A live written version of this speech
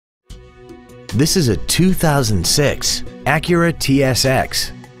This is a 2006 Acura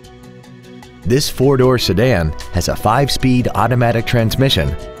TSX. This four-door sedan has a 5-speed automatic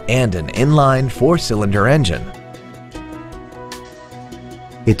transmission and an inline 4-cylinder engine.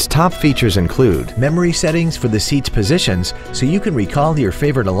 Its top features include memory settings for the seat's positions so you can recall your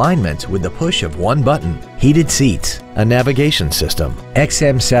favorite alignments with the push of one button, heated seats, a navigation system,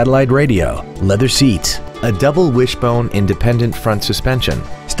 XM satellite radio, leather seats, a double wishbone independent front suspension,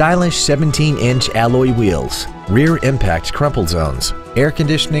 stylish 17-inch alloy wheels, rear impact crumple zones, air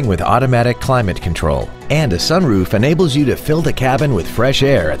conditioning with automatic climate control, and a sunroof enables you to fill the cabin with fresh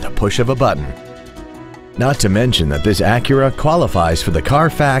air at the push of a button. Not to mention that this Acura qualifies for the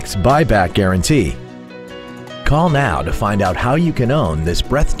Carfax buyback guarantee. Call now to find out how you can own this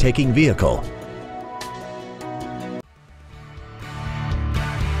breathtaking vehicle.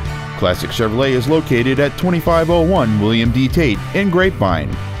 Classic Chevrolet is located at 2501 William D Tate in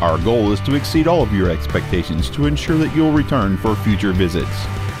Grapevine. Our goal is to exceed all of your expectations to ensure that you'll return for future visits.